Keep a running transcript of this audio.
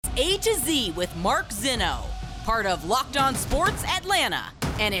A to Z with Mark Zinno, part of Locked On Sports Atlanta,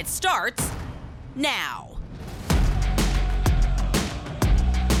 and it starts now.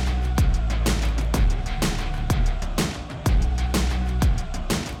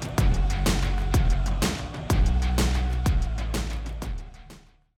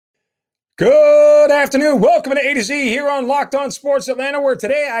 Good afternoon. Welcome to A to Z here on Locked On Sports Atlanta, where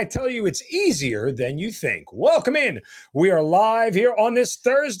today I tell you it's easier than you think. Welcome in. We are live here on this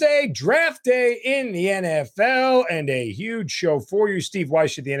Thursday, draft day in the NFL, and a huge show for you. Steve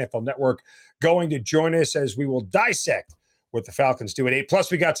Weiss of the NFL Network going to join us as we will dissect what the Falcons do at 8. Plus,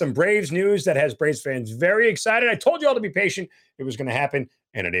 we got some Braves news that has Braves fans very excited. I told you all to be patient. It was going to happen,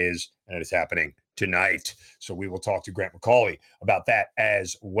 and it is happening tonight. So we will talk to Grant McCauley about that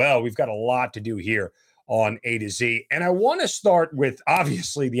as well. We've got a lot to do here on A to Z. And I want to start with,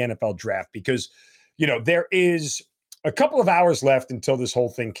 obviously, the NFL draft because, you know, there is a couple of hours left until this whole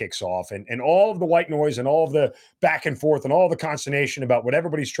thing kicks off. And all of the white noise and all of the back and forth and all the consternation about what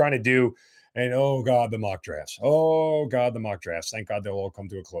everybody's trying to do. And, oh, God, the mock drafts. Oh, God, the mock drafts. Thank God they'll all come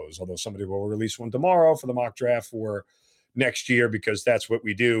to a close, although somebody will release one tomorrow for the mock draft for next year, because that's what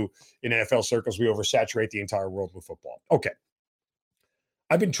we do in NFL circles. We oversaturate the entire world with football. Okay.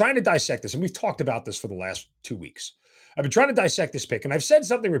 I've been trying to dissect this, and we've talked about this for the last 2 weeks. I've been trying to dissect this pick, and I've said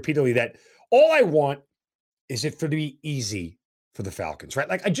something repeatedly that all I want is it to be easy for the Falcons, right?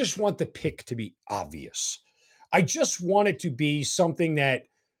 Like, I just want the pick to be obvious. I just want it to be something that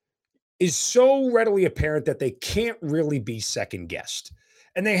is so readily apparent that they can't really be second guessed.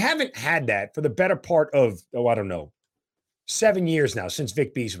 And they haven't had that for the better part of, 7 years now since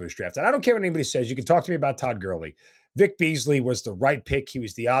Vic Beasley was drafted. I don't care what anybody says. You can talk to me about Todd Gurley. Vic Beasley was the right pick. He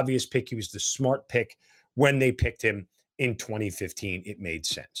was the obvious pick. He was the smart pick when they picked him in 2015. It made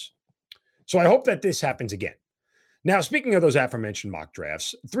sense. So I hope that this happens again. Now, speaking of those aforementioned mock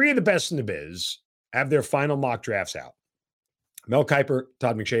drafts, 3 of the best in the biz have their final mock drafts out. Mel Kiper,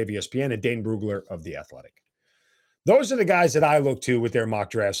 Todd McShay of ESPN, and Dane Brugler of The Athletic. Those are the guys that I look to with their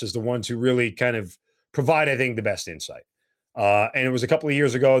mock drafts as the ones who really kind of provide, I think, the best insight. And it was a couple of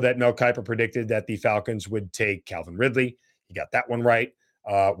years ago that Mel Kiper predicted that the Falcons would take Calvin Ridley. He got that one right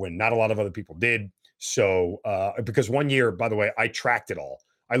when not a lot of other people did. So because one year, by the way, I tracked it all.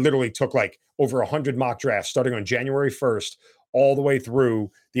 I literally took like over 100 mock drafts starting on January 1st all the way through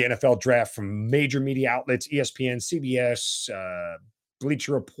the NFL draft from major media outlets, ESPN, CBS,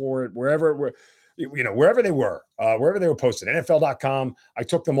 Bleacher Report, wherever they were posted, NFL.com. I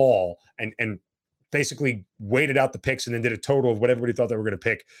took them all and basically weighted out the picks and then did a total of what everybody thought they were going to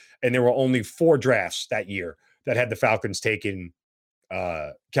pick. And there were only 4 drafts that year that had the Falcons taking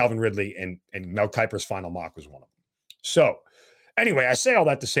Calvin Ridley, and Mel Kiper's final mock was one of them. So anyway, I say all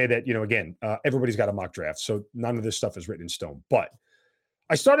that to say that, again, everybody's got a mock draft. So none of this stuff is written in stone. But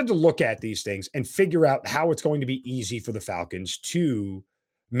I started to look at these things and figure out how it's going to be easy for the Falcons to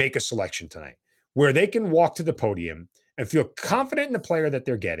make a selection tonight, where they can walk to the podium and feel confident in the player that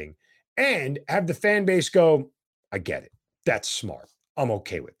they're getting, and have the fan base go, I get it. That's smart. I'm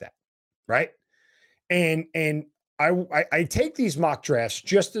okay with that. Right. And I take these mock drafts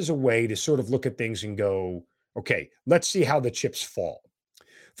just as a way to sort of look at things and go, okay, let's see how the chips fall.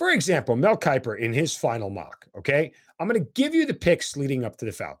 For example, Mel Kiper in his final mock, okay, I'm going to give you the picks leading up to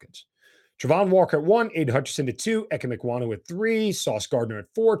the Falcons. Travon Walker at 1, Aiden Hutchinson at 2, Eke Mekwonu at 3, Sauce Gardner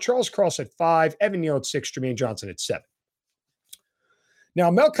at 4, Charles Cross at 5, Evan Neal at 6, Jermaine Johnson at 7. Now,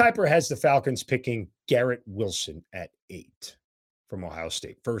 Mel Kiper has the Falcons picking Garrett Wilson at 8 from Ohio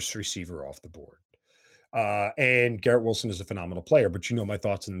State, first receiver off the board. And Garrett Wilson is a phenomenal player, but you know my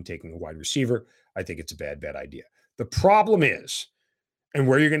thoughts on them taking a wide receiver. I think it's a bad idea. The problem is, and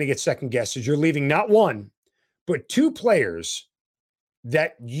where you're going to get second guessed, is you're leaving not one, but 2 players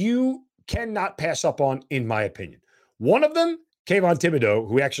that you cannot pass up on, in my opinion. One of them, Kayvon Thibodeau,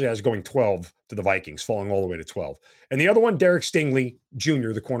 who actually has going 12 to the Vikings, falling all the way to 12. And the other one, Derek Stingley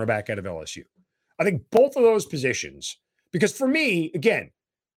Jr., the cornerback out of LSU. I think both of those positions, because for me, again,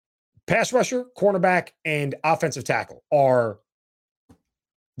 pass rusher, cornerback, and offensive tackle are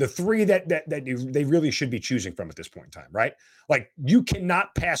the 3 that they really should be choosing from at this point in time, right? Like, you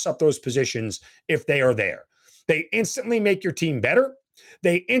cannot pass up those positions if they are there. They instantly make your team better.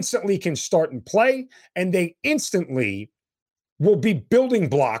 They instantly can start and play, and they instantly will be building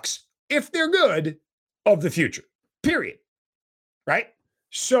blocks, if they're good, of the future, period. Right?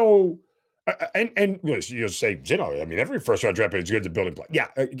 So, and you'll say, Zinno, I mean, every first-round draft pick is good as a building block. Yeah,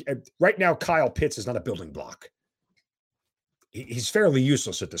 right now, Kyle Pitts is not a building block. He's fairly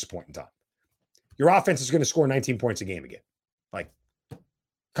useless at this point in time. Your offense is going to score 19 points a game again. Like,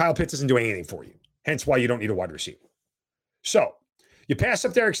 Kyle Pitts isn't doing anything for you. Hence why you don't need a wide receiver. So, You pass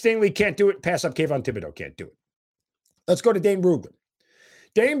up Derek Stingley, can't do it. Pass up Kayvon Thibodeau, can't do it. Let's go to Dane Brugler.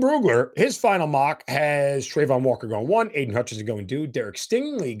 Dane Brugler, his final mock has Trayvon Walker going 1, Aiden Hutchinson going 2, Derek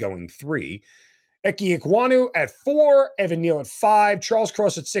Stingley going 3, Eki Ikwonu at 4, Evan Neal at 5, Charles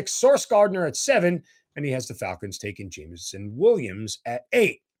Cross at 6, Sauce Gardner at 7, and he has the Falcons taking Jameson Williams at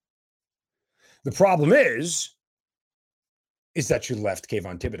 8. The problem is that you left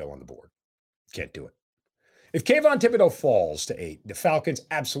Kayvon Thibodeau on the board. Can't do it. If Kayvon Thibodeau falls to 8, the Falcons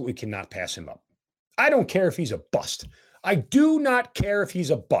absolutely cannot pass him up. I don't care if he's a bust. I do not care if he's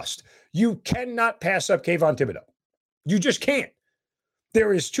a bust. You cannot pass up Kayvon Thibodeau. You just can't.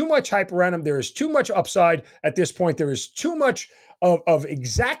 There is too much hype around him. There is too much upside at this point. There is too much of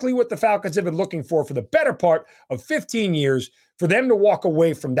exactly what the Falcons have been looking for the better part of 15 years for them to walk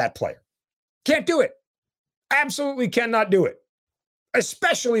away from that player. Can't do it. Absolutely cannot do it.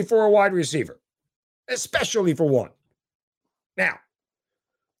 Especially for a wide receiver. Especially for one. Now,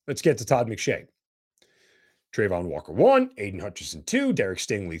 let's get to Todd McShay. Trayvon Walker 1, Aiden Hutchinson 2, Derek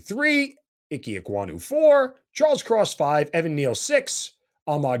Stingley 3, Ike Ikwonu 4, Charles Cross 5, Evan Neal 6,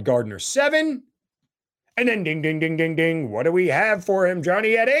 Ahmad Gardner 7, and then ding, ding, ding, ding, ding. What do we have for him,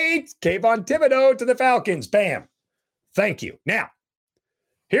 Johnny, at 8? Kayvon Thibodeau to the Falcons. Bam. Thank you. Now,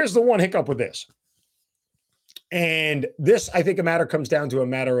 here's the one hiccup with this. And this, I think, comes down to a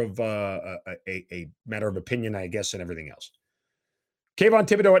matter of a matter of opinion, I guess, and everything else. Kayvon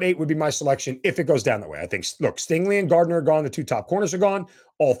Thibodeau at 8 would be my selection if it goes down that way. I think, look, Stingley and Gardner are gone. The 2 top corners are gone.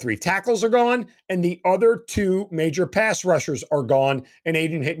 All 3 tackles are gone. And the other 2 major pass rushers are gone, and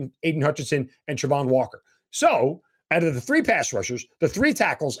Aiden Hutchinson and Trayvon Walker. So out of the 3 pass rushers, the 3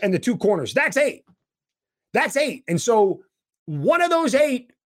 tackles, and the 2 corners, that's 8. That's 8. And so one of those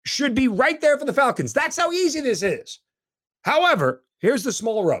 8 should be right there for the Falcons. That's how easy this is. However, here's the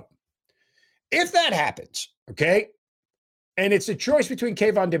small rub. If that happens, okay, and it's a choice between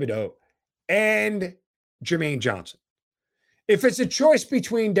Kayvon Thibodeau and Jermaine Johnson. If it's a choice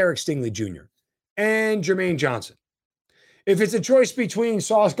between Derek Stingley Jr. and Jermaine Johnson. If it's a choice between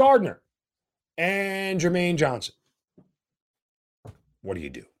Sauce Gardner and Jermaine Johnson. What do you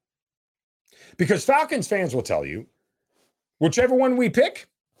do? Because Falcons fans will tell you, whichever one we pick,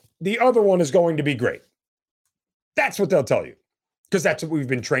 the other one is going to be great. That's what they'll tell you. Because that's what we've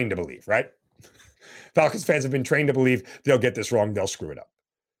been trained to believe, right? Falcons fans have been trained to believe they'll get this wrong, they'll screw it up.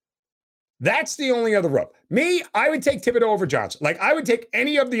 That's the only other rub. Me, I would take Thibodeau over Johnson. Like, I would take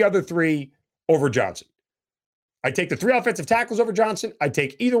any of the other 3 over Johnson. I'd take the 3 offensive tackles over Johnson. I'd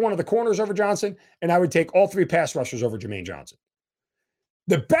take either one of the corners over Johnson. And I would take all 3 pass rushers over Jermaine Johnson.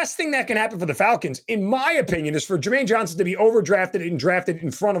 The best thing that can happen for the Falcons, in my opinion, is for Jermaine Johnson to be overdrafted and drafted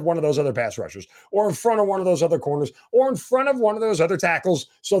in front of one of those other pass rushers, or in front of one of those other corners, or in front of one of those other tackles,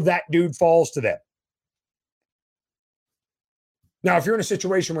 so that dude falls to them. Now, if you're in a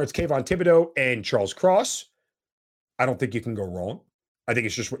situation where it's Kayvon Thibodeau and Charles Cross, I don't think you can go wrong. I think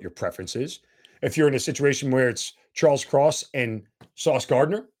it's just what your preference is. If you're in a situation where it's Charles Cross and Sauce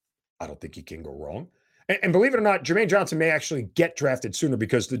Gardner, I don't think you can go wrong. And believe it or not, Jermaine Johnson may actually get drafted sooner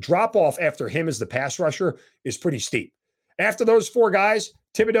because the drop-off after him as the pass rusher is pretty steep. After those 4 guys,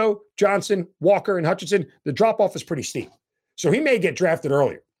 Thibodeau, Johnson, Walker, and Hutchinson, the drop-off is pretty steep. So he may get drafted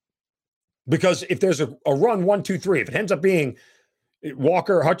earlier. Because if there's a run 1, 2, 3, if it ends up being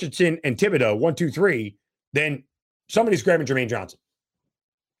Walker, Hutchinson, and Thibodeau, 1, 2, 3, then somebody's grabbing Jermaine Johnson.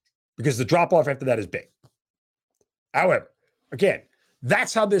 Because the drop-off after that is big. However, again,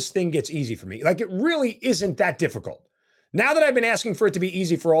 that's how this thing gets easy for me. Like, it really isn't that difficult. Now that I've been asking for it to be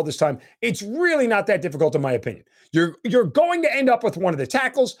easy for all this time, it's really not that difficult in my opinion. You're going to end up with one of the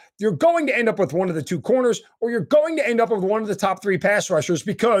tackles, you're going to end up with one of the 2 corners, or you're going to end up with one of the top 3 pass rushers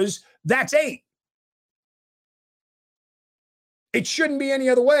because that's 8. It shouldn't be any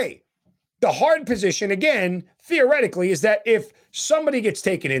other way. The hard position, again, theoretically, is that if somebody gets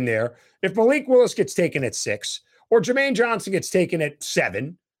taken in there, if Malik Willis gets taken at 6, or Jermaine Johnson gets taken at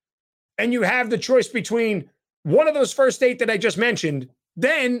 7, and you have the choice between one of those first 8 that I just mentioned,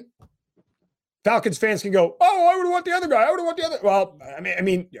 then Falcons fans can go, oh, I would want the other guy. I would want the other. Well, I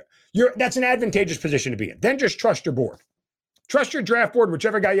mean, that's an advantageous position to be in. Then just trust your board. Trust your draft board,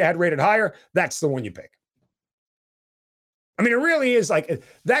 whichever guy you had rated higher, that's the one you pick. I mean, it really is like,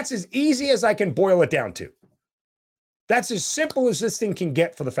 that's as easy as I can boil it down to. That's as simple as this thing can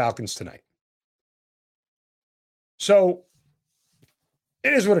get for the Falcons tonight. So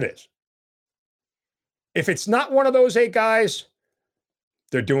it is what it is. If it's not one of those 8 guys,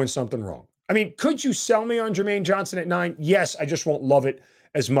 they're doing something wrong. I mean, could you sell me on Jermaine Johnson at 9? Yes, I just won't love it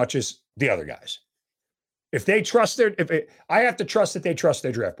as much as the other guys. If they trust I have to trust that they trust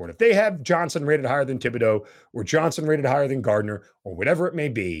their draft board. If they have Johnson rated higher than Thibodeau or Johnson rated higher than Gardner or whatever it may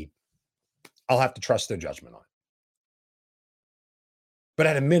be, I'll have to trust their judgment on it. But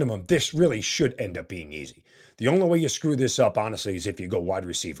at a minimum, this really should end up being easy. The only way you screw this up, honestly, is if you go wide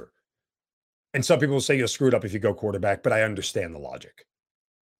receiver. And some people will say you'll screw it up if you go quarterback, but I understand the logic.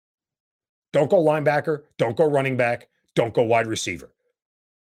 Don't go linebacker. Don't go running back. Don't go wide receiver.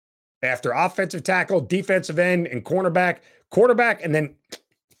 After offensive tackle, defensive end, and quarterback, and then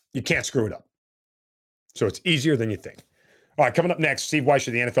you can't screw it up. So it's easier than you think. All right, coming up next, Steve Weiss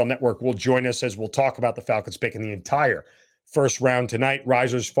of the NFL Network will join us as we'll talk about the Falcons picking the entire first round tonight,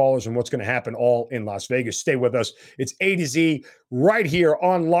 risers, fallers, and what's going to happen all in Las Vegas. Stay with us. It's A to Z right here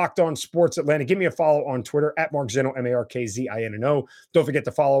on Locked On Sports Atlanta. Give me a follow on Twitter at Mark Zinno, MarkZinno. Don't forget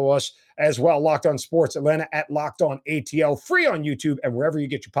to follow us as well, Locked On Sports Atlanta at Locked On ATL, free on YouTube and wherever you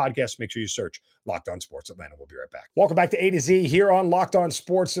get your podcasts. Make sure you search Locked On Sports Atlanta. We'll be right back. Welcome back to A to Z here on Locked On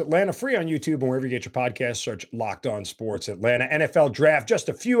Sports Atlanta, free on YouTube and wherever you get your podcasts. Search Locked On Sports Atlanta. NFL Draft just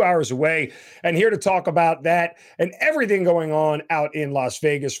a few hours away, and here to talk about that and everything going on out in Las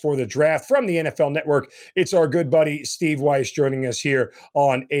Vegas for the draft from the NFL Network. It's our good buddy Steve Weiss joining us here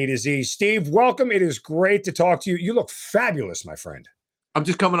on A to Z. Steve, welcome. It is great to talk to you. You look fabulous, my friend. I'm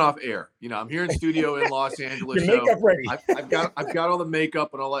just coming off air. I'm here in studio in Los Angeles. Your makeup ready. I've got all the makeup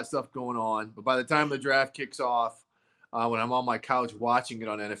and all that stuff going on. But by the time the draft kicks off, when I'm on my couch watching it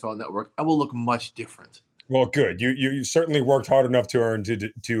on NFL Network, I will look much different. Well, good. You certainly worked hard enough to earn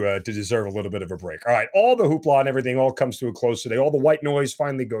to deserve a little bit of a break. All right, all the hoopla and everything all comes to a close today. All the white noise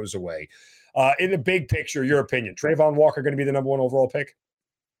finally goes away. In the big picture, your opinion: Trayvon Walker going to be the number one overall pick?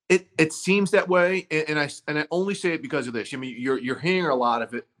 It seems that way, and I only say it because of this. I mean, you're hearing a lot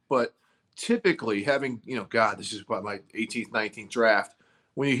of it, but typically having this is about my 18th, 19th draft.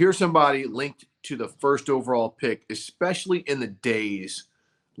 When you hear somebody linked to the first overall pick, especially in the days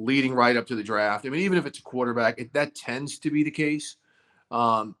leading right up to the draft, I mean, even if it's a quarterback, that tends to be the case.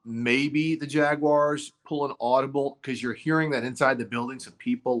 Maybe the Jaguars pull an audible because you're hearing that inside the building, some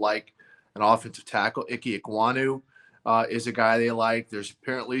people like an offensive tackle, Ike Ekwonu. Is a guy they like. There's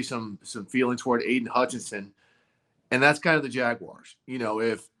apparently some feelings toward Aiden Hutchinson, and that's kind of the Jaguars.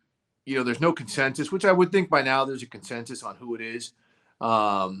 If there's no consensus, which I would think by now there's a consensus on who it is.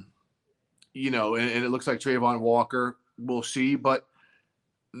 And it looks like Trayvon Walker. We'll see, but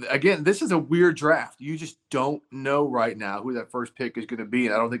again, this is a weird draft. You just don't know right now who that first pick is going to be,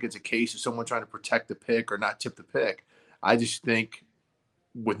 and I don't think it's a case of someone trying to protect the pick or not tip the pick. I just think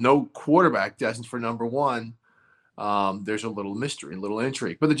with no quarterback destined for number one. There's a little mystery, a little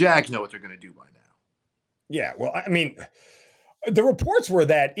intrigue. But the Jags know what they're going to do by now. Yeah, well, I mean, the reports were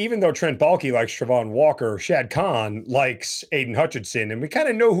that even though Trent Baalke likes Trayvon Walker, Shad Khan likes Aiden Hutchinson, and we kind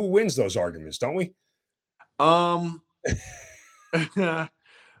of know who wins those arguments, don't we? Well,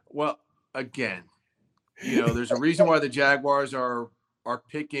 again, there's a reason why the Jaguars are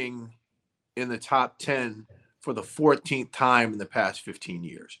picking in the top 10 for the 14th time in the past 15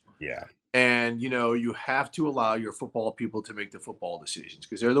 years. Yeah. And, you have to allow your football people to make the football decisions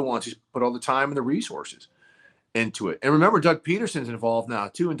because they're the ones who put all the time and the resources into it. And remember, Doug Peterson's involved now,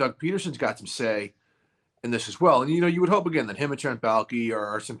 too. And Doug Peterson's got some say in this as well. And, you would hope, again, that him and Trent Baalke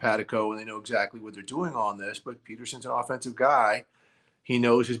are simpatico and they know exactly what they're doing on this. But Peterson's an offensive guy. He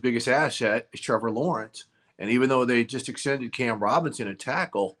knows his biggest asset is Trevor Lawrence. And even though they just extended Cam Robinson a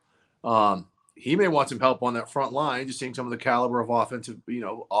tackle, he may want some help on that front line, just seeing some of the caliber of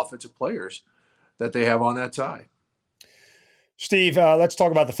offensive players that they have on that side. Steve, let's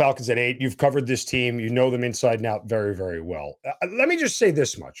talk about the Falcons at 8. You've covered this team. You know them inside and out very, very well. Let me just say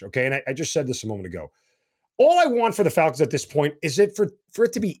this much, okay? And I just said this a moment ago. All I want for the Falcons at this point is for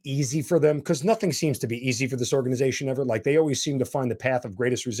it to be easy for them, because nothing seems to be easy for this organization ever. Like, they always seem to find the path of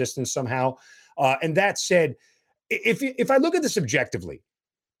greatest resistance somehow. And that said, if I look at this objectively,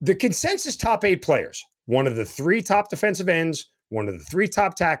 the consensus top 8 players, one of the 3 top defensive ends, one of the 3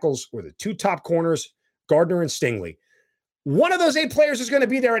 top tackles, or the 2 top corners, Gardner and Stingley, one of those 8 players is going to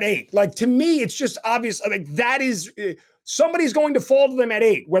be there at 8. Like, to me, it's just obvious. Like, that is somebody's going to fall to them at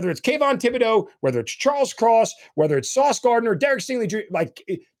 8, whether it's Kayvon Thibodeau, whether it's Charles Cross, whether it's Sauce Gardner, Derek Stingley. Like,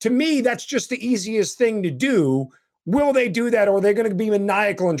 to me, that's just the easiest thing to do. Will they do that, or are they going to be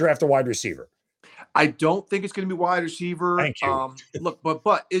maniacal and draft a wide receiver? I don't think it's going to be wide receiver. Thank you. Look,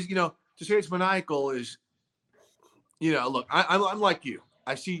 but is to say it's maniacal is, look, I'm like you.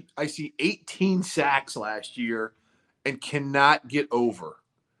 I see 18 sacks last year, and cannot get over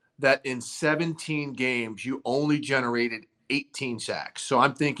that in 17 games you only generated 18 sacks. So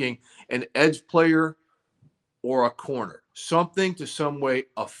I'm thinking an edge player or a corner, something to some way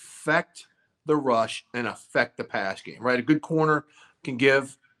affect the rush and affect the pass game, right? A good corner can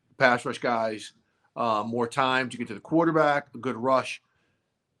give pass rush guys more time to get to the quarterback. A good rush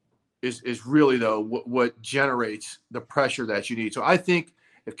is really, though, what generates the pressure that you need. So I think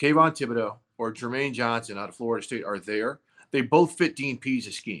if Kayvon Thibodeau or Jermaine Johnson out of Florida State are there, they both fit Dean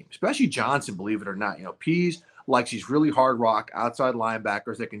Pees' scheme, especially Johnson, believe it or not. Pees likes these really hard rock outside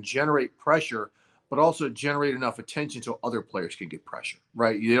linebackers that can generate pressure, but also generate enough attention so other players can get pressure,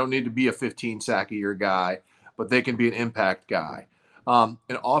 right? You don't need to be a 15-sack-a-year guy, but they can be an impact guy. An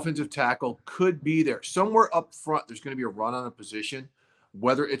offensive tackle could be there. Somewhere up front, there's going to be a run on a position,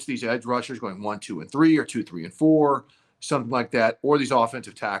 whether it's these edge rushers going 1, 2, and 3, or 2, 3, and 4, something like that, or these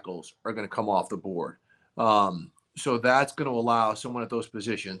offensive tackles are going to come off the board. So that's going to allow someone at those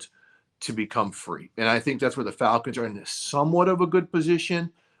positions to become free. And I think that's where the Falcons are in somewhat of a good position,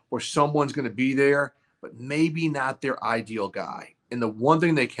 where someone's going to be there, but maybe not their ideal guy. And the one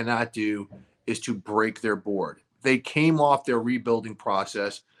thing they cannot do is to break their board. They came off their rebuilding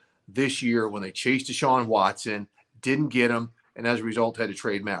process this year when they chased Deshaun Watson, didn't get him, and as a result had to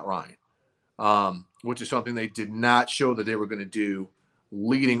trade Matt Ryan, which is something they did not show that they were going to do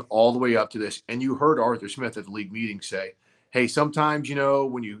leading all the way up to this. And you heard Arthur Smith at the league meeting say, hey, sometimes,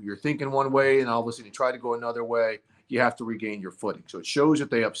 when you're thinking one way and all of a sudden you try to go another way, you have to regain your footing. So it shows that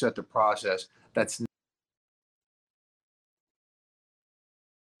they upset the process. That's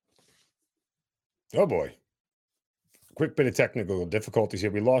Oh, boy. Quick bit of technical difficulties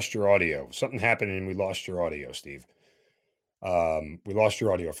here. We lost your audio. Something happened and we lost your audio, Steve. We lost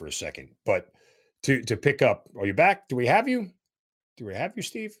your audio for a second. But to pick up, are you back? Do we have you? Do we have you,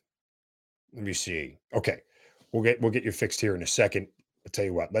 Steve? Let me see. Okay. We'll get you fixed here in a second. I'll tell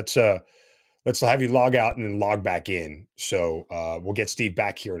you what. Let's have you log out and then log back in. So we'll get Steve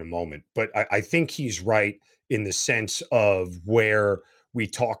back here in a moment. But I think he's right in the sense of where we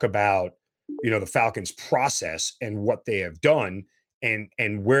talk about, the Falcons process and what they have done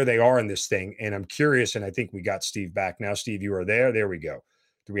and where they are in this thing. And I'm curious, and I think we got Steve back now. Steve, you are there. There we go.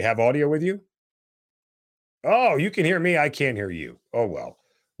 Do we have audio with you? Oh, you can hear me. I can't hear you. Oh, well.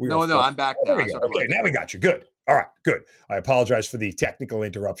 No, I'm back now. There we go. Okay, now we got you. Good. All right, good. I apologize for the technical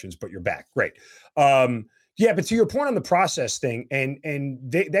interruptions, but you're back. Great. Yeah, but to your point on the process thing, and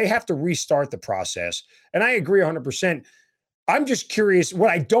they have to restart the process. And I agree 100%. I'm just curious.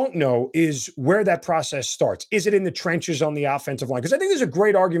 What I don't know is where that process starts. Is it in the trenches on the offensive line? Because I think there's a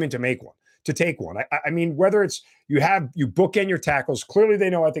great argument to take one. I mean, whether it's you bookend your tackles. Clearly,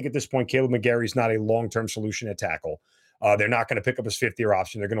 they know, I think at this point, Caleb McGarry's not a long-term solution at tackle. They're not going to pick up his fifth-year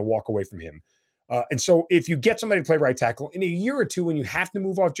option. They're going to walk away from him. And so if you get somebody to play right tackle in a year or two, when you have to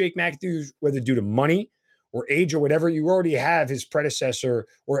move off Jake Matthews, whether due to money or age or whatever, you already have his predecessor,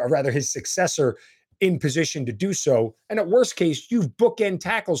 or rather his successor, in position to do so. And at worst case, you've bookend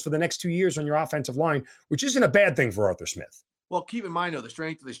tackles for the next 2 years on your offensive line, which isn't a bad thing for Arthur Smith. Well, keep in mind, though, the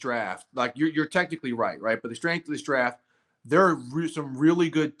strength of this draft, like you're technically right? But the strength of this draft, there are some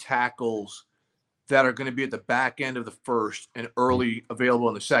really good tackles that are going to be at the back end of the first and early available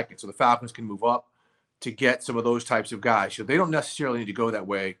in the second. So the Falcons can move up to get some of those types of guys. So they don't necessarily need to go that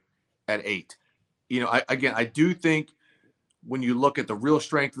way at 8. I do think when you look at the real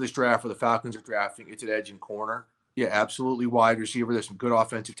strength of this draft, where the Falcons are drafting, it's at edge and corner. Yeah, absolutely wide receiver. There's some good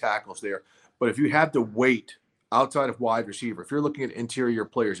offensive tackles there. But if you have to wait outside of wide receiver, if you're looking at interior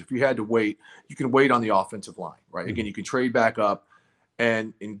players, if you had to wait, you can wait on the offensive line, right? Again, you can trade back up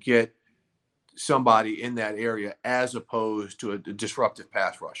and get somebody in that area as opposed to a disruptive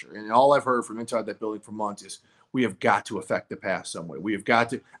pass rusher. And all I've heard from inside that building for months is we have got to affect the pass some way. They've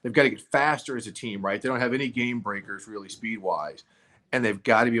got to get faster as a team, right? They don't have any game breakers really speed-wise, and they've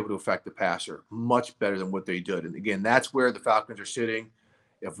got to be able to affect the passer much better than what they did. And again, that's where the Falcons are sitting.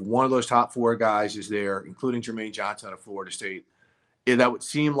 If one of those top 4 guys is there, including Jermaine Johnson out of Florida State, that would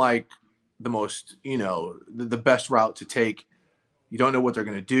seem like the most, the best route to take. You don't know what they're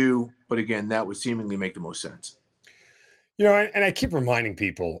going to do, but again, that would seemingly make the most sense. And I keep reminding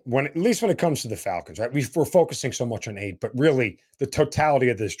people, at least when it comes to the Falcons, right? We're focusing so much on 8, but really the totality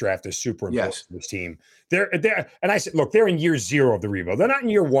of this draft is super important for this team. And I said, look, they're in year 0 of the rebuild. They're not in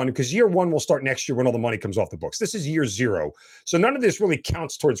year 1, because year 1 will start next year when all the money comes off the books. This is year 0. So none of this really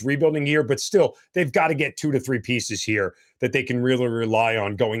counts towards rebuilding year, but still they've got to get 2 to 3 pieces here that they can really rely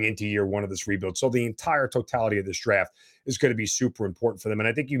on going into year 1 of this rebuild. So the entire totality of this draft is going to be super important for them. And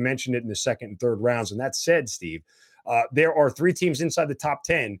I think you mentioned it in the second and third rounds. And that said, Steve, there are 3 teams inside the top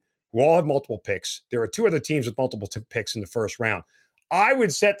 10 who all have multiple picks. There are 2 other teams with multiple picks in the first round. I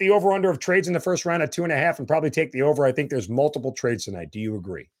would set the over-under of trades in the first round at 2.5 and probably take the over. I think there's multiple trades tonight. Do you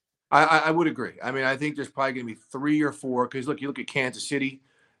agree? I would agree. I mean, I think there's probably going to be 3 or 4, because you look at Kansas City.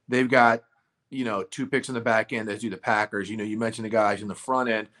 They've got 2 picks on the back end, as do the Packers. You mentioned the guys in the front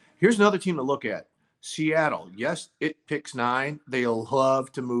end. Here's another team to look at. Seattle. Yes, it picks 9. They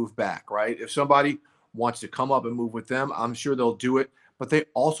love to move back, right? If somebody wants to come up and move with them, I'm sure they'll do it. But they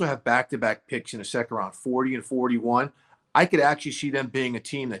also have back-to-back picks in the second round, 40 and 41. I could actually see them being a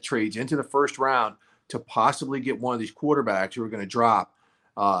team that trades into the first round to possibly get one of these quarterbacks who are going to drop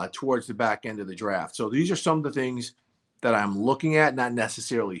towards the back end of the draft. So these are some of the things that I'm looking at, not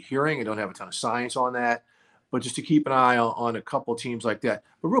necessarily hearing. I don't have a ton of science on that, but just to keep an eye on a couple teams like that.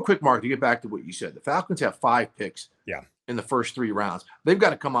 But real quick, Mark, to get back to what you said, the Falcons have 5 picks in the first 3 rounds. They've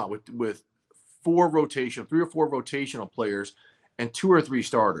got to come out with 3 or 4 rotational players and 2 or 3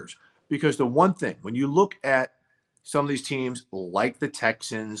 starters. Because the one thing, when you look at some of these teams like the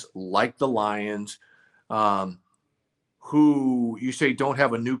Texans, like the Lions, who you say don't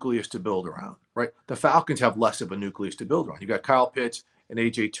have a nucleus to build around, right? The Falcons have less of a nucleus to build around. You got Kyle Pitts and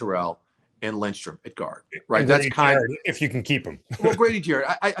A.J. Terrell and Lindstrom at guard, right? That's kind of, if you can keep them. Well, Grady Jarrett,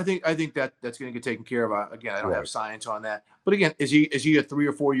 I think that's going to get taken care of. Again, I don't have science on that, but again, is he a 3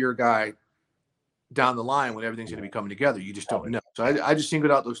 or 4 year guy down the line when everything's going to be coming together? You just don't know. So I just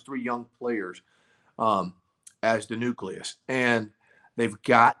singled out those 3 young players as the nucleus, and they've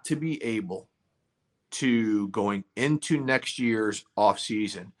got to be able to, going into next year's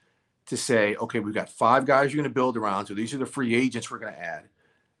offseason, to say, okay, we've got 5 guys you're going to build around. So these are the free agents we're going to add.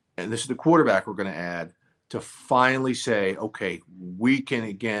 And this is the quarterback we're going to add, to finally say, okay, we can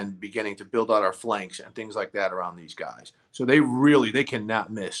again beginning to build out our flanks and things like that around these guys. So they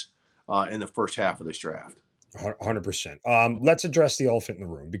cannot miss in the first half of this draft. 100%. Let's address the elephant in the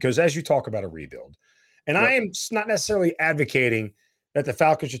room, because as you talk about a rebuild, and I am not necessarily advocating that the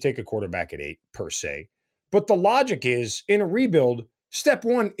Falcons should take a quarterback at 8 per se, but the logic is, in a rebuild, step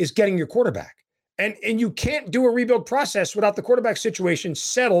 1 is getting your quarterback. And you can't do a rebuild process without the quarterback situation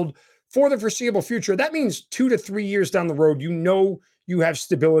settled for the foreseeable future. That means 2 to 3 years down the road, you have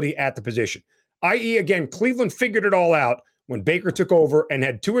stability at the position. I.e., again, Cleveland figured it all out when Baker took over and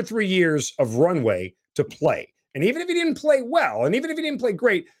had 2 or 3 years of runway to play. And even if he didn't play well, and even if he didn't play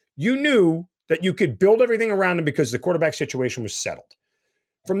great, you knew that you could build everything around him because the quarterback situation was settled.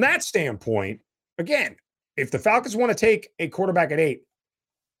 From that standpoint, again, if the Falcons want to take a quarterback at 8,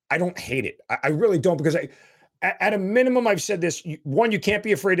 I don't hate it. I really don't, because at a minimum, I've said this. One, you can't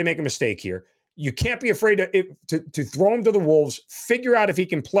be afraid to make a mistake here. You can't be afraid to throw him to the wolves, figure out if he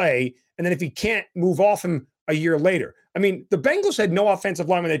can play, and then if he can't, move off him a year later. I mean, the Bengals had no offensive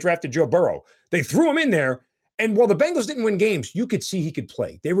line when they drafted Joe Burrow. They threw him in there, and while the Bengals didn't win games, you could see he could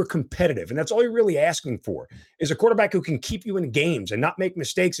play. They were competitive, and that's all you're really asking for, is a quarterback who can keep you in games and not make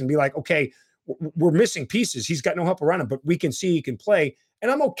mistakes and be like, okay, we're missing pieces. He's got no help around him, but we can see he can play,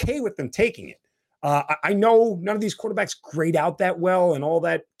 and I'm okay with them taking it. I know none of these quarterbacks grade out that well and all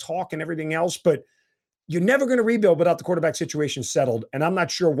that talk and everything else, but you're never going to rebuild without the quarterback situation settled, and I'm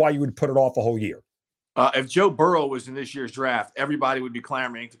not sure why you would put it off a whole year. If Joe Burrow was in this year's draft, everybody would be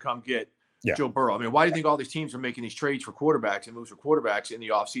clamoring to come get Joe Burrow. I mean, why do you think all these teams are making these trades for quarterbacks and moves for quarterbacks in the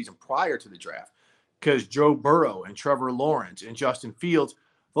offseason prior to the draft? Because Joe Burrow and Trevor Lawrence and Justin Fields,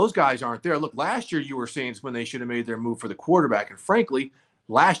 those guys aren't there. Look, last year you were saying it's when they should have made their move for the quarterback. And frankly,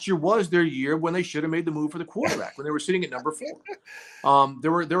 last year was their year when they should have made the move for the quarterback, when they were sitting at number 4.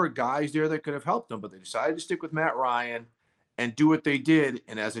 There were guys there that could have helped them, but they decided to stick with Matt Ryan and do what they did.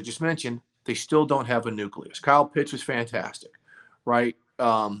 And as I just mentioned, they still don't have a nucleus. Kyle Pitts was fantastic, right?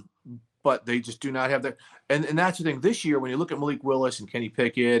 But they just do not have that. And that's the thing. This year, when you look at Malik Willis and Kenny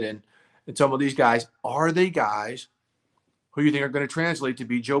Pickett and some of these guys, are they guys who you think are going to translate to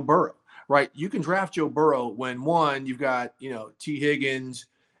be Joe Burrow, right? You can draft Joe Burrow when, one, you've got, T. Higgins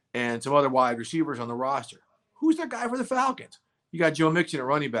and some other wide receivers on the roster. Who's that guy for the Falcons? You got Joe Mixon at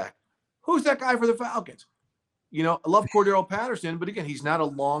running back. Who's that guy for the Falcons? I love Cordero Patterson, but again, he's not a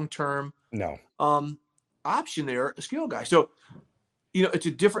long-term option there, a skill guy. So, it's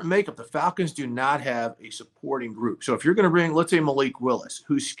a different makeup. The Falcons do not have a supporting group. So if you're going to bring, let's say, Malik Willis,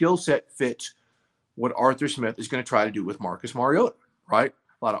 whose skill set fits what Arthur Smith is going to try to do with Marcus Mariota, right?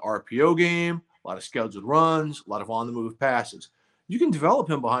 A lot of RPO game, a lot of scheduled runs, a lot of on-the-move passes. You can develop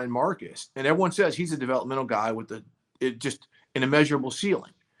him behind Marcus, and everyone says he's a developmental guy with just an immeasurable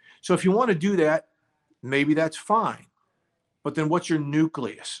ceiling. So if you want to do that, maybe that's fine. But then what's your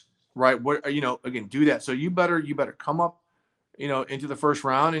nucleus, right? What again, do that. So you better come up, into the first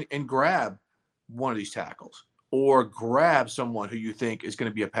round and grab one of these tackles, or grab someone who you think is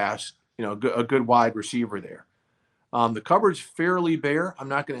going to be a good wide receiver there. The cupboard's fairly bare. I'm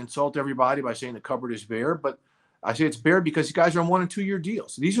not going to insult everybody by saying the cupboard is bare, but I say it's bare because these guys are on 1 and 2 year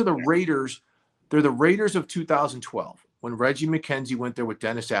deals. These are the Raiders. They're the Raiders of 2012. when Reggie McKenzie went there with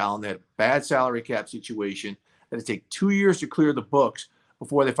Dennis Allen. They had a bad salary cap situation. That it take 2 years to clear the books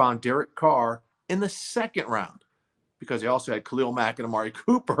before they found Derek Carr in the second round, because they also had Khalil Mack and Amari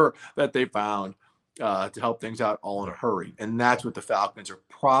Cooper that they found to help things out all in a hurry. And that's what the Falcons are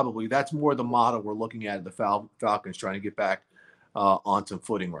probably, that's more the model we're looking at the Falcons trying to get back on some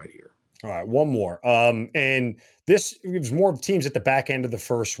footing right here. All right, one more. And this gives more teams at the back end of the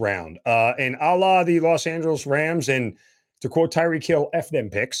first round. And a la the Los Angeles Rams, and to quote Tyreek Hill, F them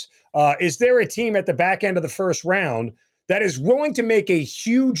picks, is there a team at the back end of the first round that is willing to make a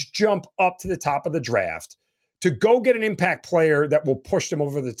huge jump up to the top of the draft to go get an impact player that will push them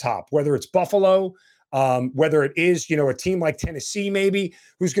over the top, whether it's Buffalo, whether it is, a team like Tennessee, maybe,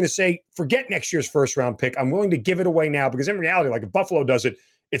 who's going to say, forget next year's first round pick. I'm willing to give it away now, because in reality, like if Buffalo does it,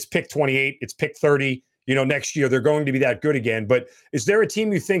 it's pick 28, it's pick 30, next year they're going to be that good again. But is there a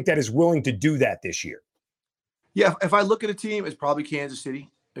team you think that is willing to do that this year? Yeah, if I look at a team, it's probably Kansas City.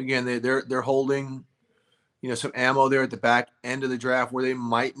 Again, they're holding, some ammo there at the back end of the draft where they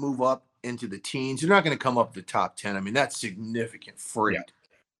might move up into the teens. They're not going to come up to the top 10. I mean, that's significant freight.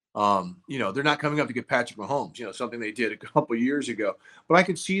 Yeah. They're not coming up to get Patrick Mahomes, something they did a couple of years ago. But I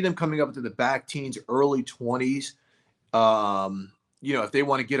could see them coming up to the back teens, early 20s. If they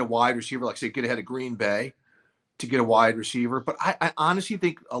want to get a wide receiver, like say get ahead of Green Bay to get a wide receiver. But I honestly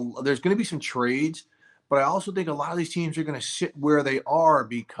think there's going to be some trades, but I also think a lot of these teams are going to sit where they are,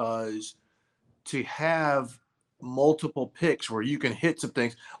 because to have multiple picks where you can hit some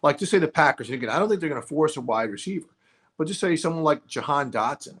things, like just say the Packers, and again, I don't think they're going to force a wide receiver, but just say someone like Jahan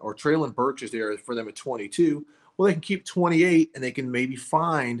Dotson or Traylon Burks is there for them at 22. Well, they can keep 28 and they can maybe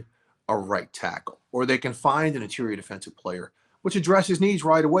find a right tackle, or they can find an interior defensive player, which addresses needs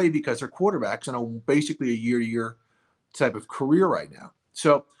right away because their quarterback's in basically a year-to-year type of career right now.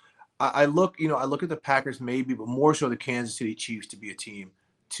 So I look at the Packers maybe, but more so the Kansas City Chiefs to be a team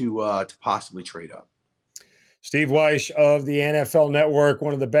to possibly trade up. Steve Weish of the NFL Network,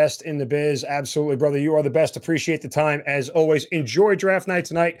 one of the best in the biz. Absolutely, brother. You are the best. Appreciate the time as always. Enjoy draft night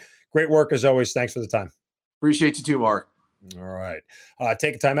tonight. Great work as always. Thanks for the time. Appreciate you too, Mark. All right.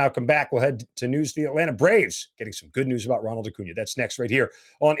 Take a time out. Come back. We'll head to news. The Atlanta Braves getting some good news about Ronald Acuna. That's next right here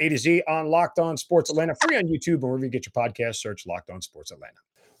on A to Z on Locked On Sports Atlanta. Free on YouTube, and wherever you get your podcast, search Locked On Sports Atlanta.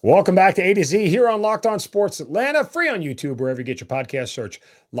 Welcome back to A to Z here on Locked On Sports Atlanta. Free on YouTube, wherever you get your podcast, search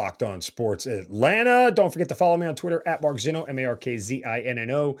Locked On Sports Atlanta. Don't forget to follow me on Twitter at Mark Zinno,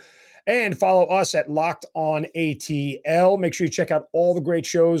 MarkZinno. And follow us at Locked On ATL. Make sure you check out all the great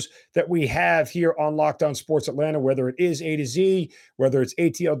shows that we have here on Locked On Sports Atlanta, whether it is A to Z, whether it's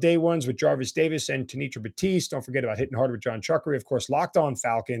ATL Day Ones with Jarvis Davis and Tanitra Batiste. Don't forget about Hitting Hard with John Chuckery. Of course, Locked On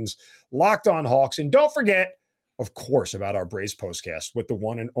Falcons, Locked On Hawks. And don't forget, of course, about our Braves postcast with the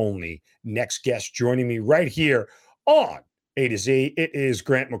one and only next guest joining me right here on A to Z. It is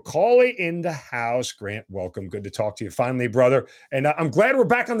Grant McCauley in the house. Grant, welcome. Good to talk to you finally, brother. And I'm glad we're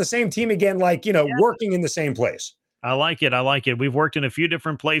back on the same team again, working in the same place. I like it. We've worked in a few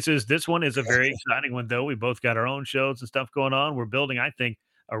different places. This one is a very exciting one, though. We both got our own shows and stuff going on. We're building, I think,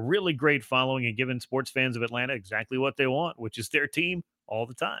 a really great following and giving sports fans of Atlanta exactly what they want, which is their team all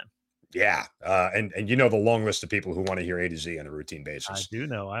the time. Yeah. And the long list of people who want to hear A to Z on a routine basis. I do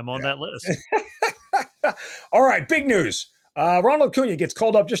know. I'm on that list. All right. Big news. Ronald Acuna gets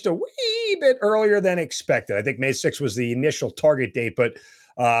called up just a wee bit earlier than expected. I think May 6th was the initial target date, but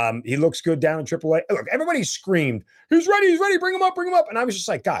he looks good down in AAA. Look, everybody screamed, he's ready, bring him up. And I was just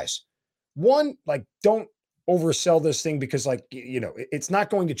like, guys, don't oversell this thing, because it's not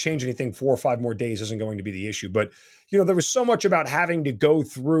going to change anything. 4 or 5 more days isn't going to be the issue. But, there was so much about having to go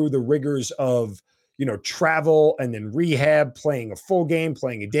through the rigors of, travel and then rehab, playing a full game,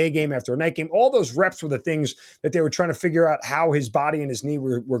 playing a day game after a night game. All those reps were the things that they were trying to figure out how his body and his knee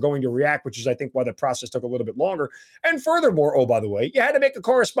were going to react, which is, I think, why the process took a little bit longer. And furthermore, oh, by the way, you had to make a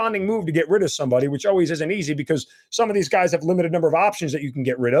corresponding move to get rid of somebody, which always isn't easy because some of these guys have limited number of options that you can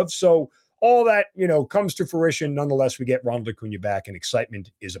get rid of. So all that, comes to fruition. Nonetheless, we get Ronald Acuna back and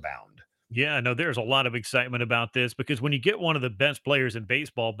excitement is abound. Yeah, no, there's a lot of excitement about this because when you get one of the best players in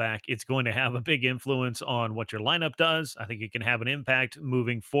baseball back, it's going to have a big influence on what your lineup does. I think it can have an impact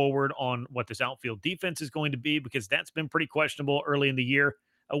moving forward on what this outfield defense is going to be, because that's been pretty questionable early in the year.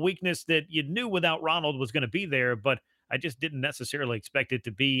 A weakness that you knew without Ronald was going to be there, but I just didn't necessarily expect it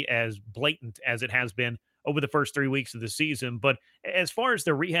to be as blatant as it has been over the first 3 weeks of the season. But as far as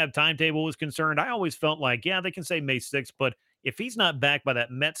the rehab timetable was concerned, I always felt like, yeah, they can say May 6th, but if he's not back by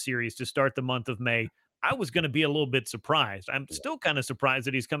that Mets series to start the month of May, I was going to be a little bit surprised. I'm still kind of surprised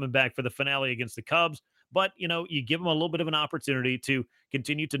that he's coming back for the finale against the Cubs, But, you give him a little bit of an opportunity to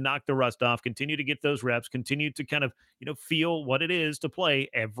continue to knock the rust off, continue to get those reps, continue to kind of, feel what it is to play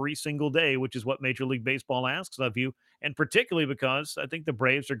every single day, which is what Major League Baseball asks of you. And particularly because I think the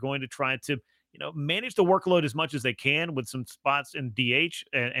Braves are going to try to, manage the workload as much as they can with some spots in DH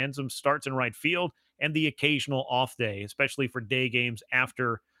and some starts in right field and the occasional off day, especially for day games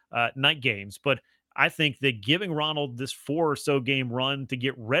after night games. But I think that giving Ronald this 4 or so game run to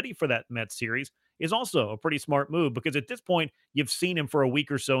get ready for that Mets series is also a pretty smart move, because at this point, you've seen him for a week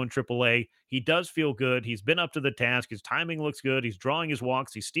or so in AAA. He does feel good. He's been up to the task. His timing looks good. He's drawing his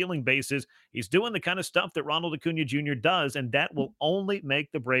walks. He's stealing bases. He's doing the kind of stuff that Ronald Acuna Jr. does, and that will only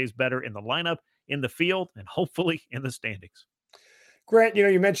make the Braves better in the lineup, in the field, and hopefully in the standings. Grant,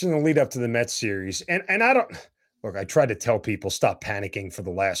 you mentioned the lead up to the Mets series, and I don't look. I tried to tell people stop panicking for the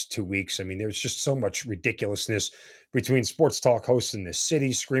last 2 weeks. I mean, there's just so much ridiculousness between sports talk hosts in this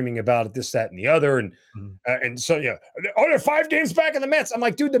city screaming about it, this, that, and the other, and so they're 5 games back in the Mets. I'm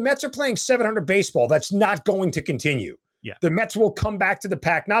like, dude, the Mets are playing 700 baseball. That's not going to continue. Yeah, the Mets will come back to the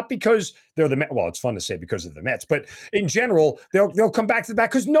pack, not because they're the Mets. Well, it's fun to say because of the Mets, but in general, they'll come back to the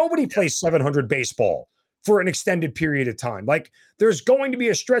pack because nobody plays 700 baseball for an extended period of time. Like, there's going to be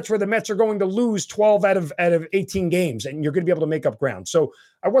a stretch where the Mets are going to lose 12 out of 18 games, and you're going to be able to make up ground. So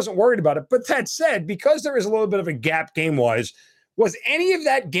I wasn't worried about it. But that said, because there is a little bit of a gap game-wise, was any of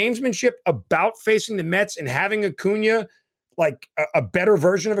that gamesmanship about facing the Mets and having Acuna like a better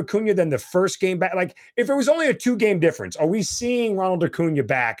version of Acuna than the first game back? Like, if it was only a 2-game difference, are we seeing Ronald Acuna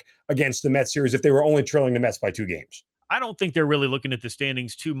back against the Mets series if they were only trailing the Mets by 2 games? I don't think they're really looking at the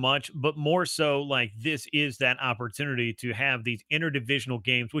standings too much, but more so like this is that opportunity to have these interdivisional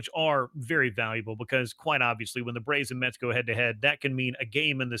games, which are very valuable because quite obviously when the Braves and Mets go head to head, that can mean a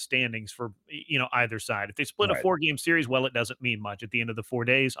game in the standings for, either side. If they split a 4-game series, well, it doesn't mean much at the end of the 4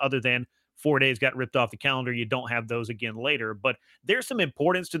 days, other than 4 days got ripped off the calendar. You don't have those again later, but there's some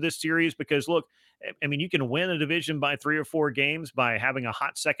importance to this series because look, I mean, you can win a division by 3 or 4 games by having a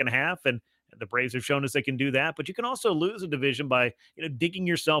hot second half, and the Braves have shown us they can do that, but you can also lose a division by, digging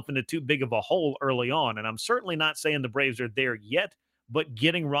yourself into too big of a hole early on. And I'm certainly not saying the Braves are there yet, but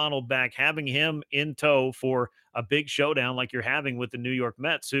getting Ronald back, having him in tow for a big showdown like you're having with the New York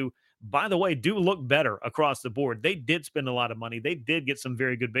Mets, who, by the way, do look better across the board. They did spend a lot of money. They did get some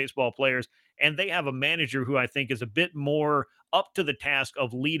very good baseball players, and they have a manager who I think is a bit more up to the task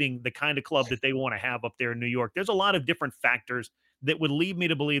of leading the kind of club that they want to have up there in New York. There's a lot of different factors that would lead me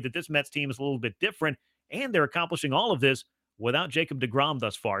to believe that this Mets team is a little bit different, and they're accomplishing all of this without Jacob deGrom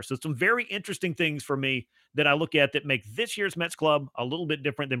thus far. So some very interesting things for me that I look at that make this year's Mets club a little bit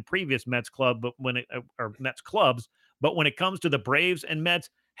different than previous Mets club, but or Mets clubs. But when it comes to the Braves and Mets,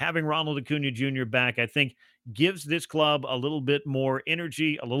 having Ronald Acuna Jr. back, I think gives this club a little bit more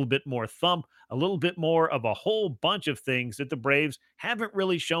energy, a little bit more thump, a little bit more of a whole bunch of things that the Braves haven't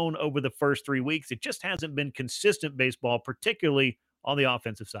really shown over the first 3 weeks. It just hasn't been consistent baseball, particularly on the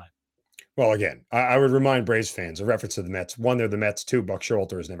offensive side. Well, again, I would remind Braves fans, a reference to the Mets. 1, they're the Mets. 2, Buck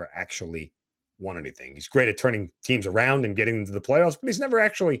Showalter has never actually won anything. He's great at turning teams around and getting them to the playoffs, but he's never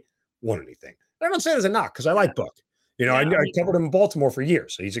actually won anything. I don't say it as a knock because I like Buck. I covered him in Baltimore for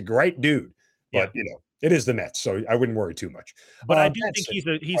years, so he's a great dude. But it is the Mets, so I wouldn't worry too much. But I do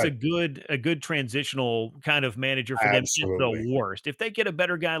think he's a good transitional kind of manager for them in the worst. If they get a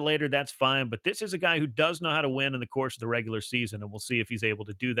better guy later, that's fine. But this is a guy who does know how to win in the course of the regular season, and we'll see if he's able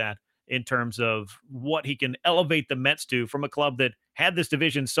to do that in terms of what he can elevate the Mets to from a club that had this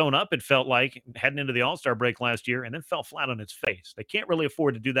division sewn up, it felt like, heading into the All-Star break last year, and then fell flat on its face. They can't really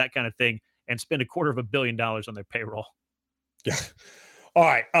afford to do that kind of thing and spend $250 million on their payroll. Yeah. All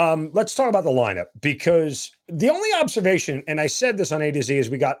right. Let's talk about the lineup, because the only observation, and I said this on A to Z as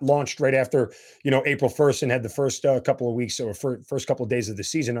we got launched right after, April 1st and had the first couple of weeks or first couple of days of the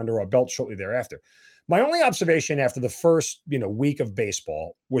season under our belt shortly thereafter. My only observation after the first, week of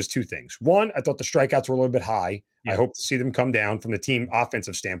baseball was 2 things. 1, I thought the strikeouts were a little bit high. Yeah. I hope to see them come down from the team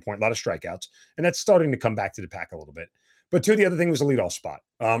offensive standpoint, a lot of strikeouts, and that's starting to come back to the pack a little bit. But 2, the other thing was the leadoff spot.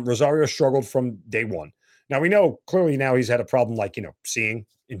 Rosario struggled from day 1. Now, we know clearly now he's had a problem like, seeing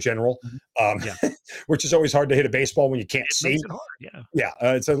in general, which is always hard to hit a baseball when you can't see.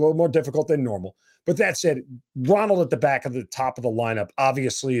 It's a little more difficult than normal. But that said, Ronald at the back of the top of the lineup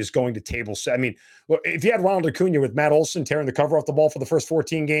obviously is going to table set. I mean, look, if you had Ronald Acuna with Matt Olson tearing the cover off the ball for the first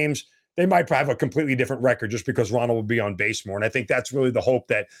 14 games, they might have a completely different record just because Ronald would be on base more. And I think that's really the hope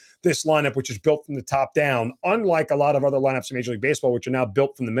that this lineup, which is built from the top down, unlike a lot of other lineups in Major League Baseball, which are now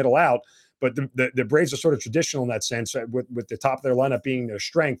built from the middle out, but the Braves are sort of traditional in that sense, with the top of their lineup being their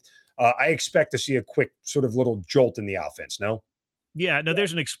strength. I expect to see a quick sort of little jolt in the offense, no? Yeah, no,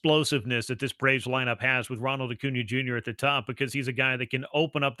 there's an explosiveness that this Braves lineup has with Ronald Acuna Jr. at the top because he's a guy that can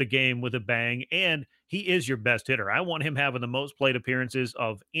open up the game with a bang, and he is your best hitter. I want him having the most plate appearances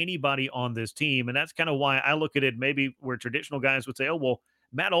of anybody on this team, and that's kind of why I look at it maybe where traditional guys would say, oh, well,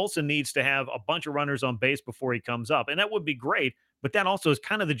 Matt Olson needs to have a bunch of runners on base before he comes up, and that would be great, but that also is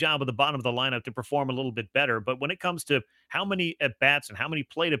kind of the job of the bottom of the lineup to perform a little bit better. But when it comes to how many at-bats and how many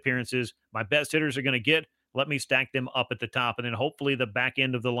plate appearances my best hitters are going to get, let me stack them up at the top. And then hopefully the back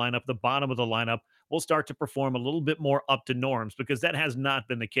end of the lineup, the bottom of the lineup, will start to perform a little bit more up to norms because that has not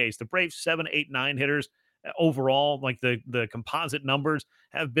been the case. The Braves 7, 8, 9 hitters overall, like the composite numbers,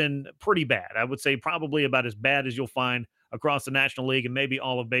 have been pretty bad. I would say probably about as bad as you'll find across the National League and maybe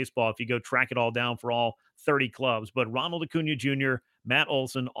all of baseball if you go track it all down for all 30 clubs. But Ronald Acuna Jr., Matt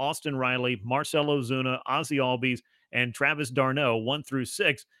Olson, Austin Riley, Marcell Ozuna, Ozzie Albies, and Travis d'Arnaud, 1 through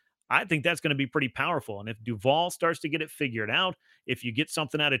 6. I think that's going to be pretty powerful. And if Duvall starts to get it figured out, if you get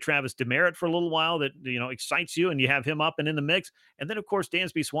something out of Travis Demerit for a little while that excites you and you have him up and in the mix, and then of course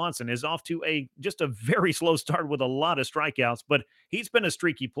Dansby Swanson is off to just a very slow start with a lot of strikeouts, but he's been a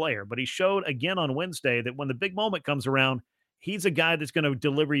streaky player. But he showed again on Wednesday that when the big moment comes around, he's a guy that's going to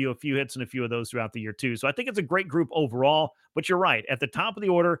deliver you a few hits and a few of those throughout the year too. So I think it's a great group overall. But you're right, at the top of the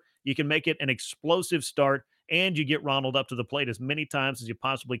order, you can make it an explosive start and you get Ronald up to the plate as many times as you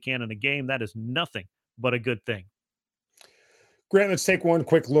possibly can in a game. That is nothing but a good thing. Grant, let's take one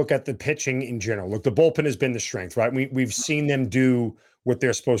quick look at the pitching in general. Look, the bullpen has been the strength, right? We've seen them do what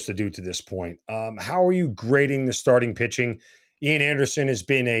they're supposed to do to this point. How are you grading the starting pitching? Ian Anderson has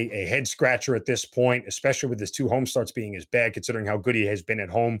been a head scratcher at this point, especially with his 2 home starts being as bad, considering how good he has been at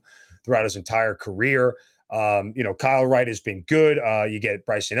home throughout his entire career. Kyle Wright has been good. You get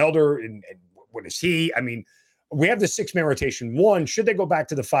Bryson Elder, and what is he? I mean, we have the 6-man rotation. One, should they go back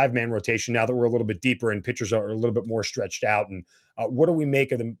to the 5-man rotation now that we're a little bit deeper and pitchers are a little bit more stretched out? And what do we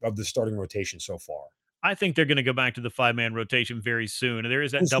make of the starting rotation so far? I think they're going to go back to the 5-man rotation very soon. There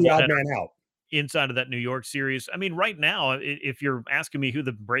is that Who's double the odd header man out? inside of that New York series. I mean, right now, if you're asking me who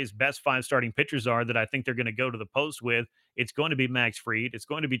the Braves' best 5 starting pitchers are that I think they're going to go to the post with, it's going to be Max Fried. It's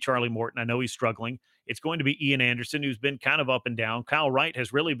going to be Charlie Morton. I know he's struggling. It's going to be Ian Anderson, who's been kind of up and down. Kyle Wright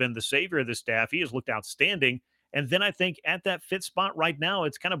has really been the savior of the staff. He has looked outstanding. And then I think at that 5th spot right now,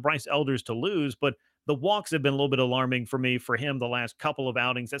 it's kind of Bryce Elder's to lose, but the walks have been a little bit alarming for me for him the last couple of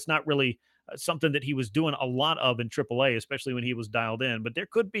outings. That's not really something that he was doing a lot of in AAA, especially when he was dialed in. But there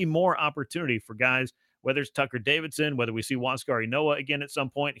could be more opportunity for guys, whether it's Tucker Davidson, whether we see Huascar Ynoa again at some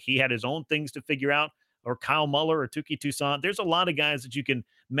point. He had his own things to figure out, or Kyle Muller or Tuki Toussaint. There's a lot of guys that you can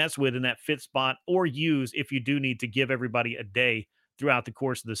mess with in that 5th spot or use if you do need to give everybody a day throughout the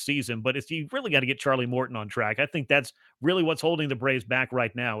course of the season. But you really got to get Charlie Morton on track. I think that's really what's holding the Braves back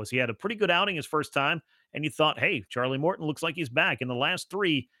right now is he had a pretty good outing his first time, and you thought, hey, Charlie Morton looks like he's back. And the last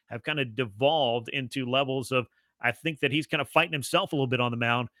 3 have kind of devolved into levels of, I think that he's kind of fighting himself a little bit on the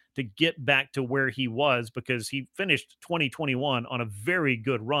mound to get back to where he was because he finished 2021 on a very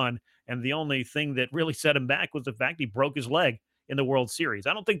good run. And the only thing that really set him back was the fact he broke his leg in the World Series.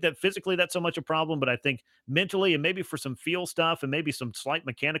 I don't think that physically that's so much a problem, but I think mentally and maybe for some feel stuff and maybe some slight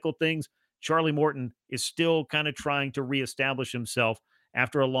mechanical things, Charlie Morton is still kind of trying to reestablish himself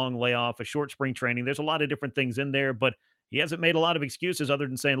after a long layoff, a short spring training. There's a lot of different things in there, but he hasn't made a lot of excuses other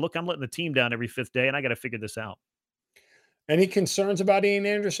than saying, look, I'm letting the team down every 5th day and I got to figure this out. Any concerns about Ian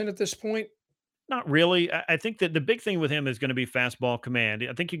Anderson at this point? Not really. I think that the big thing with him is going to be fastball command.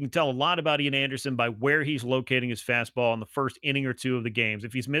 I think you can tell a lot about Ian Anderson by where he's locating his fastball in the first inning or 2 of the games.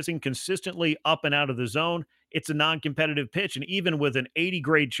 If he's missing consistently up and out of the zone, it's a non-competitive pitch. And even with an 80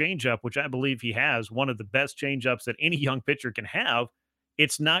 grade changeup, which I believe he has, one of the best changeups that any young pitcher can have,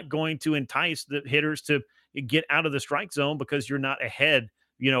 it's not going to entice the hitters to get out of the strike zone because you're not ahead,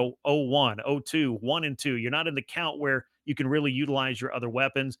 0-1, 0-2, 1-2. You're not in the count where you can really utilize your other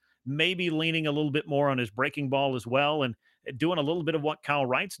weapons. Maybe leaning a little bit more on his breaking ball as well and doing a little bit of what Kyle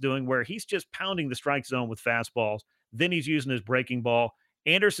Wright's doing where he's just pounding the strike zone with fastballs. Then he's using his breaking ball.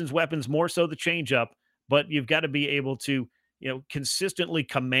 Anderson's weapons more so the changeup, but you've got to be able to, consistently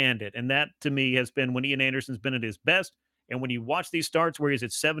command it. And that to me has been when Ian Anderson's been at his best. And when you watch these starts where he's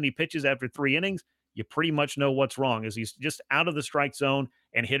at 70 pitches after 3 innings, you pretty much know what's wrong is he's just out of the strike zone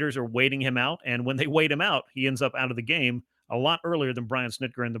and hitters are waiting him out. And when they wait him out, he ends up out of the game a lot earlier than Brian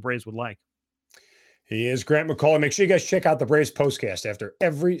Snitker and the Braves would like. He is Grant McCauley. Make sure you guys check out the Braves postcast after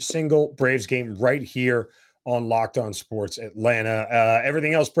every single Braves game right here on Locked On Sports Atlanta.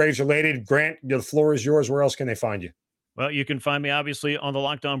 Everything else Braves related, Grant, the floor is yours. Where else can they find you? Well, you can find me obviously on the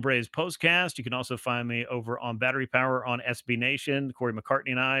Locked On Braves postcast. You can also find me over on Battery Power on SB Nation. Corey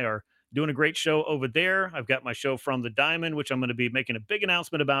McCartney and I are doing a great show over there. I've got my show From the Diamond, which I'm going to be making a big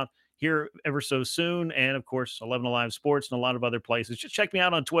announcement about here ever so soon. And of course, 11 Alive Sports and a lot of other places. Just check me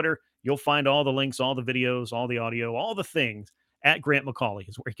out on Twitter. You'll find all the links, all the videos, all the audio, all the things at Grant McCauley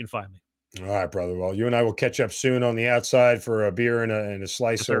is where you can find me. All right, brother. Well, you and I will catch up soon on the outside for a beer and a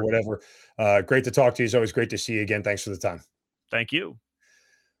slice or whatever. Great to talk to you. It's always great to see you again. Thanks for the time. Thank you.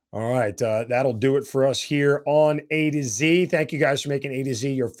 All right. That'll do it for us here on A to Z. Thank you guys for making A to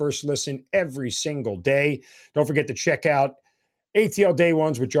Z your first listen every single day. Don't forget to check out ATL Day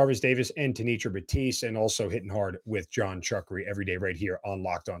Ones with Jarvis Davis and Tanitra Batiste, and also Hitting Hard with John Chuckery every day right here on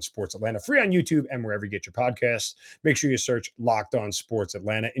Locked On Sports Atlanta, free on YouTube and wherever you get your podcasts. Make sure you search Locked On Sports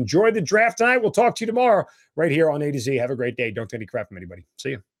Atlanta. Enjoy the draft tonight. We'll talk to you tomorrow right here on A to Z. Have a great day. Don't take any crap from anybody.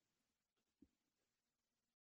 See you.